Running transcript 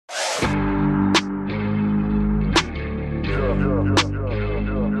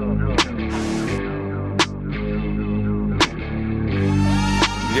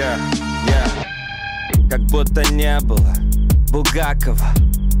Как будто не было Булгакова,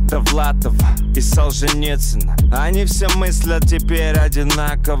 Довлатова и Солженицына. Они все мыслят теперь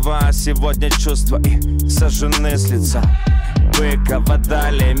одинаково. Сегодня чувства и сожжены с лица Быкова,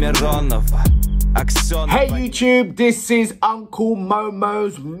 далее Миронова. Hey YouTube, this is Uncle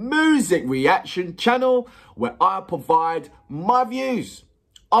Momo's music reaction channel where I provide my views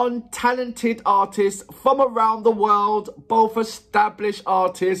on talented artists from around the world, both established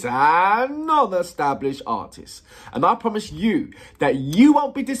artists and non-established artists. And I promise you that you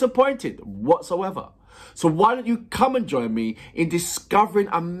won't be disappointed whatsoever. So why don't you come and join me in discovering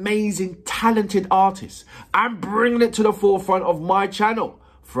amazing, talented artists and bringing it to the forefront of my channel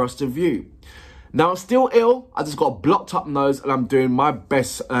for us to view. Now, I'm still ill. I just got a blocked up nose and I'm doing my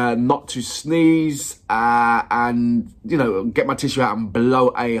best not to sneeze and, you know, get my tissue out and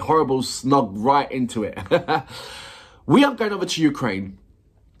blow a horrible snug right into it. We are going over to Ukraine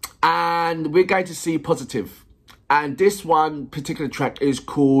and we're going to see Positiff. And this one particular track is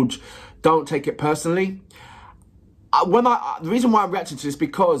called Don't Take It Personally. The reason why I'm reacting to this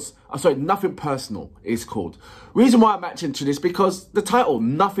because, sorry, Nothing Personal is called. The reason why I'm reacting to this because the title,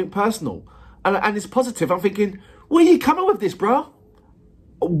 Nothing Personal. And it's Positiff. I'm thinking, where are you coming with this, bro?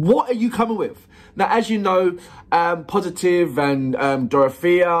 What are you coming with? Now, as you know, Positiff and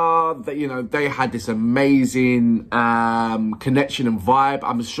Dorothea, you know, they had this amazing connection and vibe.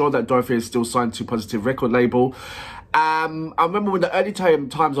 I'm sure that Dorothea is still signed to Positiff record label. I remember when the early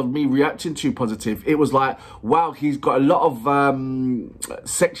times of me reacting to Positiff, it was like, wow, he's got a lot of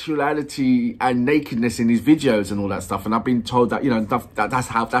sexuality and nakedness in his videos and all that stuff. And I've been told that, you know, that's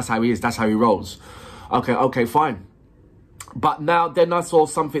how he is, that's how he rolls. Okay, fine. But now then I saw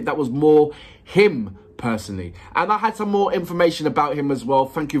something that was more him personally, and I had some more information about him as well.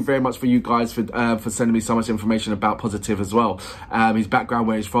 Thank you very much for you guys for sending me so much information about Positiff as well, his background,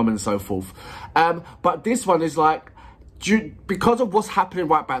 where he's from and so forth. But this one is like, because of what's happening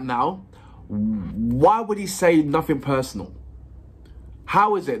right back now, why would he say nothing personal?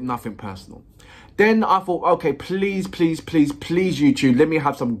 How is it nothing personal? Then I thought, okay, please YouTube, let me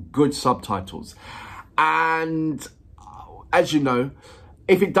have some good subtitles. And as you know,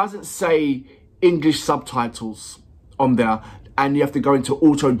 if it doesn't say English subtitles on there and you have to go into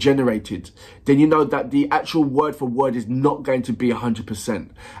auto-generated, then you know that the actual word for word is not going to be 100%.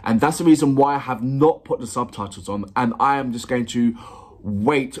 And that's the reason why I have not put the subtitles on, and I am just going to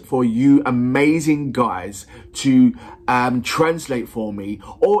wait for you amazing guys to translate for me,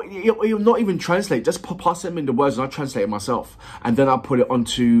 or not even translate, just pass them in the words and I'll translate it myself, and then I'll put it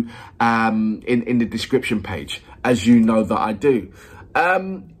onto in the description page, as you know that I do.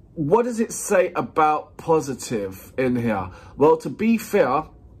 What does it say about Positiff in here? Well, to be fair,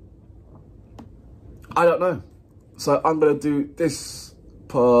 I don't know. So I'm going to do this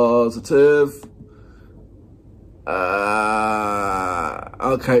Positiff.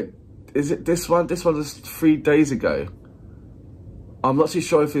 Okay, is it this one? This one was 3 days ago. I'm not too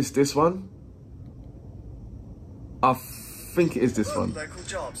sure if it's this one. I think it is this one.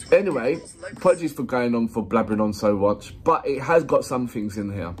 Anyway, apologies for going on, for blabbering on so much, but it has got some things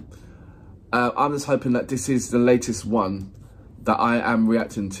in here. I'm just hoping that this is the latest one that I am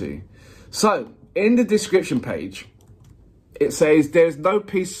reacting to. So, in the description page, it says, "There's no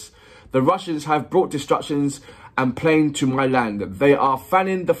peace. The Russians have brought destructions and plain to my land. They are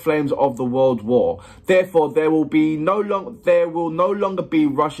fanning the flames of the world war. Therefore, there will no longer be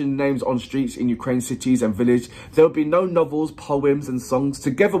Russian names on streets in Ukraine cities and villages. There will be no novels, poems and songs.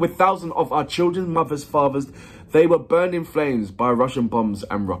 Together with thousands of our children, mothers, fathers, they were burned in flames by Russian bombs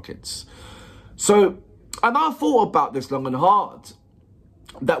and rockets." So, and I thought about this long and hard,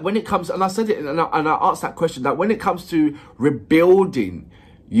 that when it comes, and I said it, and I asked that question, that when it comes to rebuilding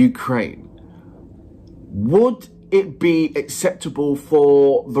Ukraine, would it be acceptable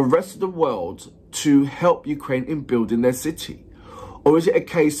for the rest of the world to help Ukraine in building their city? Or is it a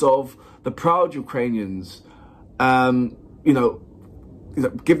case of the proud Ukrainians, you know,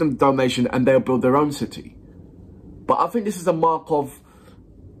 give them donation and they'll build their own city? But I think this is a mark of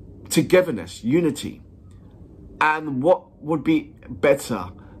togetherness, unity. And what would be better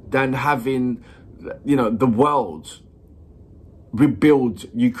than having, you know, the world rebuild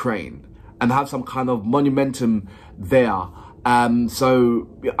Ukraine and have some kind of monumentum there. So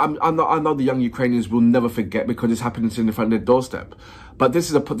I know the young Ukrainians will never forget, because it's happening in front of their doorstep. But this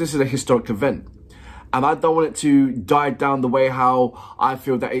is a historic event, and I don't want it to die down the way how I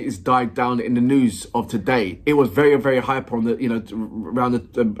feel that it is died down in the news of today. It was very, very hype on the, you know, around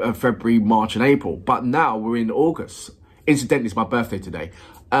the February, March, and April. But now we're in August. Incidentally, it's my birthday today.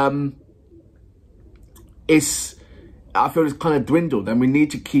 I feel it's kind of dwindled, and we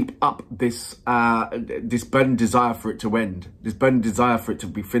need to keep up this this burning desire for it to end, this burning desire for it to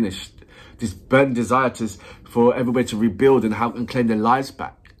be finished, this burning desire for everybody to rebuild and claim their lives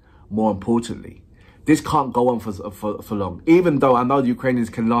back. More importantly, this can't go on for long. Even though I know the Ukrainians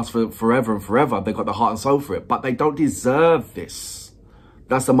can last for forever and forever, they've got the heart and soul for it, but they don't deserve this.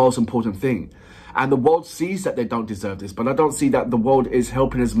 That's the most important thing. And the world sees that they don't deserve this, but I don't see that the world is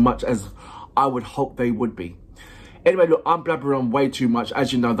helping as much as I would hope they would be. Anyway, look, I'm blabbering on way too much.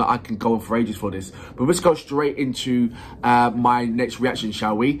 As you know, that I can go on for ages for this. But let's go straight into my next reaction,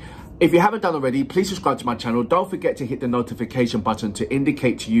 shall we? If you haven't done already, please subscribe to my channel. Don't forget to hit the notification button to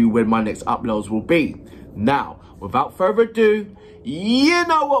indicate to you when my next uploads will be. Now, without further ado, you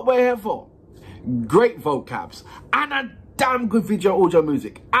know what we're here for. Great vocabs and a damn good video audio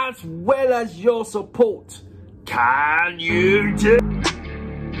music, as well as your support. Can you do?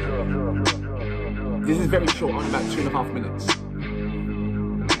 This is very short, only about 2.5 minutes.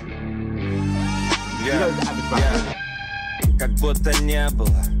 You know the average rapper. Как будто не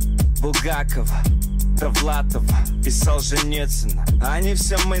было Булгакова, Довлатова и Солженицына. Они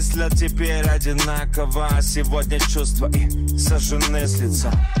все мыслят теперь одинаково. Сегодня чувства и сожжены с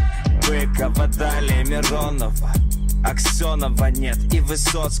лицом. Быкова, далее Миронова, Аксенова нет и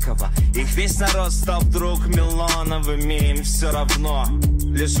Высоцкого. Их весь народ стал вдруг Милоновыми. Им все равно,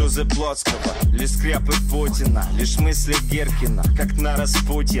 лишь узы Плотского, лишь скрепы Путина, лишь мысли Гиркина, как на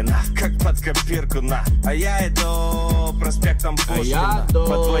Распутина, как под копирку на. А я иду проспектом Пушкина,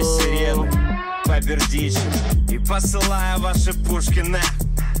 под твой сирены, по Бердичеву, и посылаю ваши Пушкины.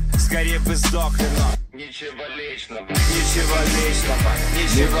 Скорее бы сдохли, но ничего личного, ничего личного,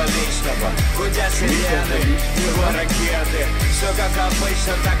 ничего личного. Гудят сирены, его ракеты. Все как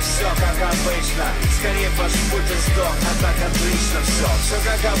обычно, так все как обычно. Скорее ваш Путин сдох, а так отлично все. Все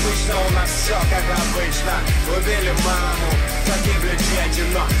как обычно, у нас все как обычно. Убили маму, погибли дети,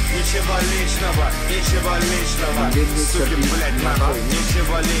 но ничего личного, ничего личного. Суки, блядь, нахуй,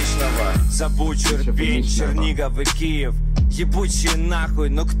 ничего личного. Забудь Ирпень, Чернигов и Киев. Ебучие нахуй,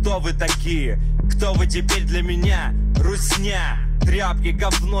 но кто вы такие? Кто вы теперь для меня? Русня, тряпки,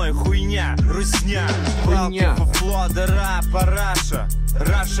 говно и хуйня. Русня, палки, фуфло, дыра, параша.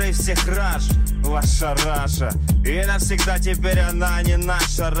 Раша и всех раш, ваша Раша. И навсегда теперь она не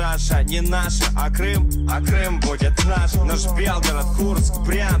наша Раша. Не наша, а Крым будет наш. Наш Белгород, Курск,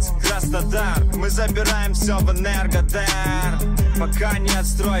 Брянск, Краснодар. Мы забираем все в НРГДР. Пока не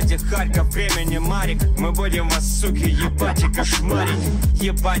отстроите Харьков, времени Марик, мы будем вас, суки, ебать и кошмарить.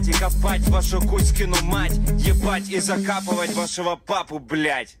 Ебать и копать вашу Кузькину мать. Ебать и закапывать вашего папу,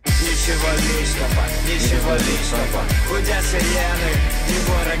 блять. Ничего личного, ничего личного. Гудят сирены,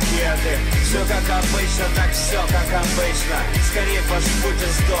 его ракеты. Все как обычно, так все как обычно. Скорее ваш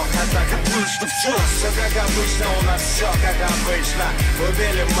Путин сдох, а так отлично все. Все как обычно, у нас все как обычно.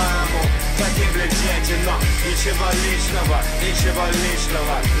 Убили маму, погибли дети, но ничего личного, ничего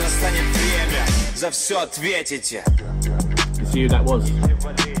личного. Настанет время, за все ответите. You see who that was?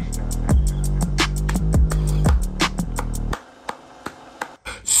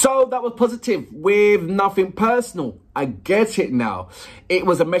 So that was Positiff with Nothing Personal. I get it now. It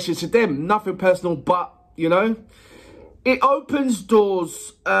was a message to them. Nothing personal, but, you know, it opens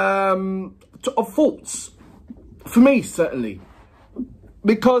doors of thoughts. For me, certainly.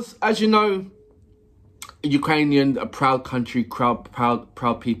 Because, as you know, Ukrainian, a proud country,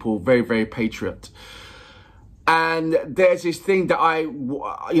 proud people, very, very patriot. And there's this thing that I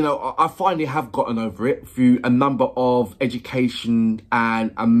finally have gotten over it through a number of education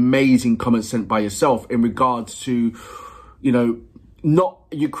and amazing comments sent by yourself in regards to, you know, not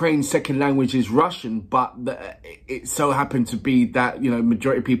Ukraine's second language is Russian, but it so happened to be that, you know,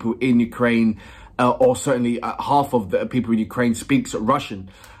 majority of people in Ukraine, or certainly half of the people in Ukraine speaks Russian,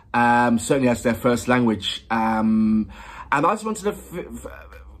 certainly as their first language. And I just wanted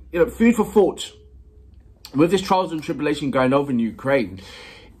to, food for thought. With this trials and tribulation going over in Ukraine,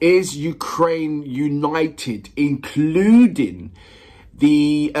 is Ukraine united, including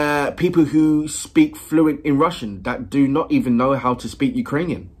the people who speak fluent in Russian that do not even know how to speak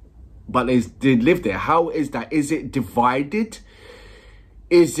Ukrainian, but they live there? How is that? Is it divided?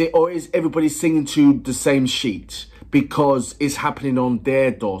 Is it, or is everybody singing to the same sheet because it's happening on their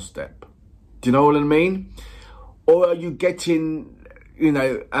doorstep? Do you know what I mean? Or are you getting, you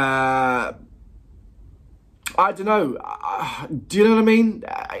know, I don't know. Do you know what I mean?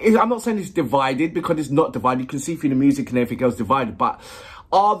 I'm not saying it's divided, because it's not divided. You can see through the music and everything else divided. But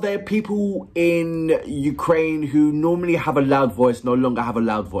are there people in Ukraine who normally have a loud voice no longer have a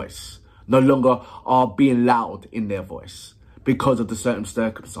loud voice? no longer are being loud in their voice because of the certain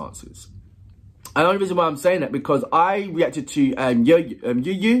circumstances. And the only reason why I'm saying that, because I reacted to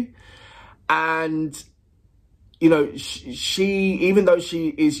Yu, and, you know, she, even though she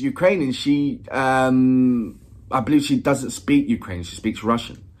is Ukrainian, she, I believe she doesn't speak Ukrainian, she speaks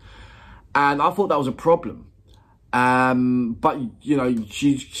Russian. And I thought that was a problem. But, you know,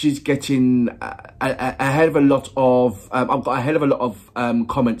 she's getting a hell of a lot of, I've got a hell of a lot of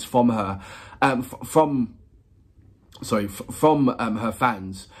comments from her, from her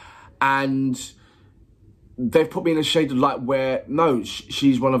fans. And they've put me in a shade of light where, no,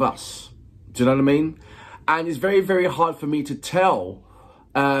 she's one of us. Do you know what I mean? And it's very, very hard for me to tell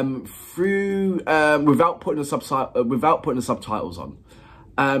through, without putting the subtitles on,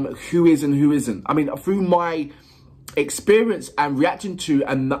 who is and who isn't. I mean, through my experience and reacting to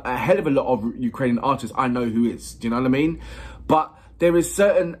a hell of a lot of Ukrainian artists, I know who is. Do you know what I mean? But there is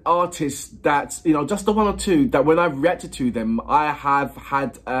certain artists that, you know, just the one or two that when I've reacted to them, I have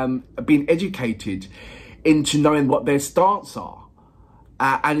had been educated into knowing what their stance are.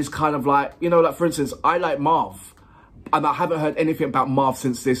 And it's kind of like, you know, like for instance, I like Marv, and I haven't heard anything about Marv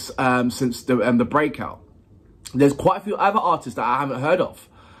since this, since the breakout. There's quite a few other artists that I haven't heard of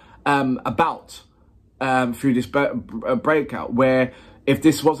about through this breakout. Where if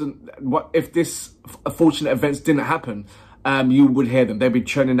this wasn't, if this unfortunate events didn't happen, you would hear them. They'd be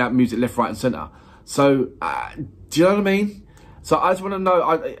churning out music left, right, and centre. So, do you know what I mean? So I just want to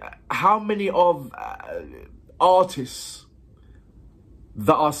know how many of artists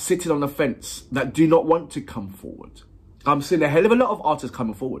that are sitting on the fence that do not want to come forward. I'm seeing a hell of a lot of artists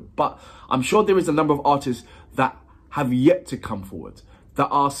coming forward, but I'm sure there is a number of artists that have yet to come forward, that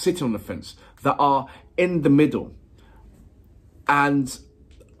are sitting on the fence, that are in the middle. And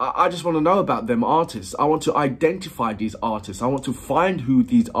I just want to know about them artists. I want to identify these artists. I want to find who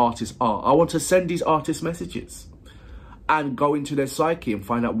these artists are. I want to send these artists messages and go into their psyche and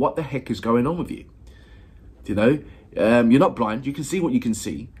find out what the heck is going on with you. You know, you're not blind. You can see what you can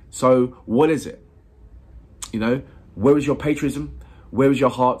see. So what is it? You know, where is your patriotism? Where is your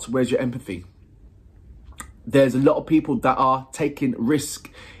heart? Where's your empathy? There's a lot of people that are taking risk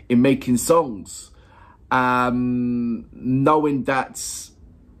in making songs, knowing that,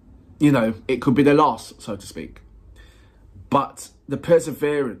 you know, it could be their last, so to speak. But the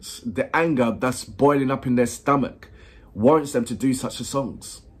perseverance, the anger that's boiling up in their stomach warrants them to do such a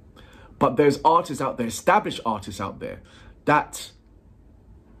songs. But there's artists out there, established artists out there, that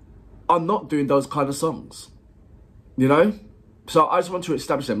are not doing those kind of songs, you know? So I just want to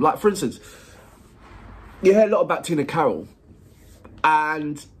establish them. Like, for instance, you hear a lot about Tina Carroll,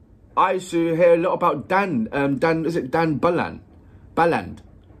 and I used to hear a lot about Dan Balland?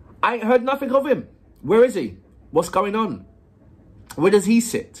 I ain't heard nothing of him. Where is he? What's going on? Where does he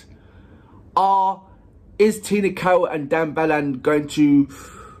sit? Is Tina Carroll and Dan Balland going to,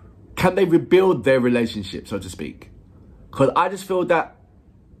 can they rebuild their relationship, so to speak? Because I just feel that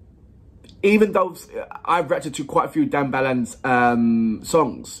even though I've reacted to quite a few Dan Balland's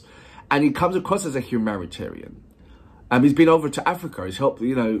songs, and he comes across as a humanitarian, he's been over to Africa. He's helped,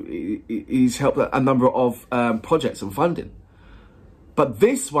 you know, he's helped a number of projects and funding. But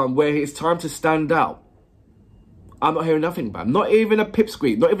this one, where it's time to stand out, I'm not hearing nothing about him. Not even a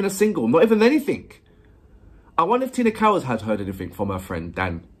pipsqueak, not even a single, not even anything. I wonder if Tina Carroll has heard anything from her friend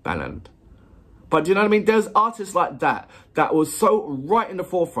Dan Balland. But do you know what I mean? There's artists like that that was so right in the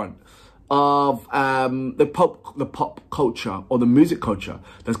forefront of the pop culture or the music culture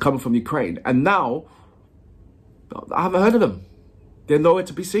that's coming from Ukraine. And now, I haven't heard of them. They're nowhere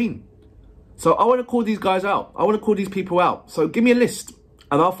to be seen. So I want to call these guys out. I want to call these people out. So give me a list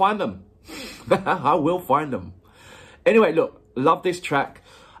and I'll find them. I will find them. Anyway, look, love this track.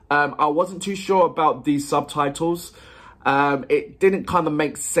 I wasn't too sure about these subtitles. It didn't kind of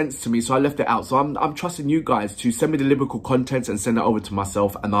make sense to me, so I left it out. So I'm trusting you guys to send me the lyrical contents and send it over to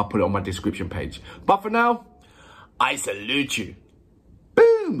myself, and I'll put it on my description page. But for now, I salute you.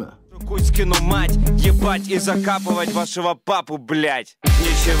 Boom! Кузькину мать, ебать и закапывать вашего папу, блять.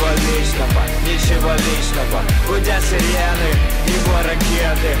 Ничего личного, ничего личного. Гудят сирены, его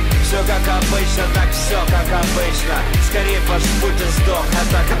ракеты. Все как обычно, так все как обычно. Скорее ваш Путин сдох, а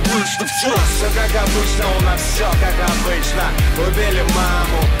так обычно все как обычно, у нас все как обычно. Убили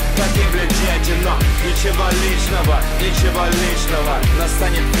маму, погибли дети, но ничего личного, ничего личного.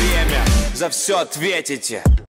 Настанет время, за все ответите.